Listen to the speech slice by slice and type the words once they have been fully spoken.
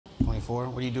for?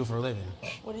 What do you do for a living?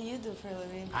 What do you do for a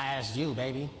living? I asked you,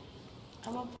 baby.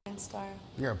 I'm a porn star.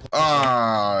 You're a porn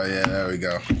star. Oh, yeah, there we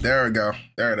go. There we go.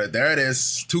 There it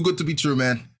is. Too good to be true,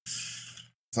 man.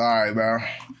 It's all right, bro.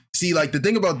 See, like, the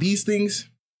thing about these things,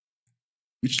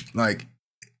 you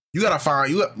gotta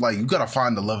find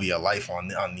the love of your life on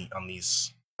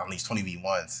these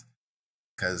 20v1s,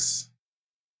 because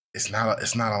it's not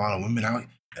a lot of women out.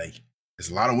 Like, there's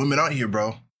a lot of women out here,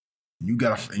 bro. You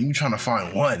trying to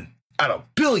find one out of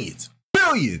billions.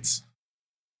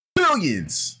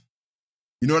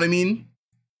 You know what I mean?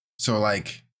 So,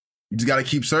 like, you just gotta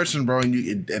keep searching, bro. And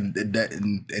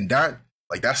that,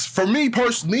 like, that's for me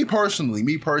personally.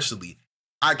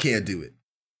 I can't do it.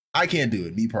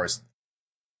 Me personally.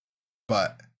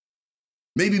 But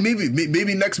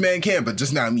maybe next man can, but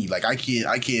just not me. Like, I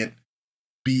can't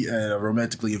be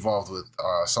romantically involved with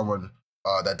someone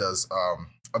that does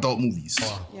adult movies.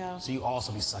 Yeah. So you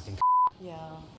also be sucking. Yeah.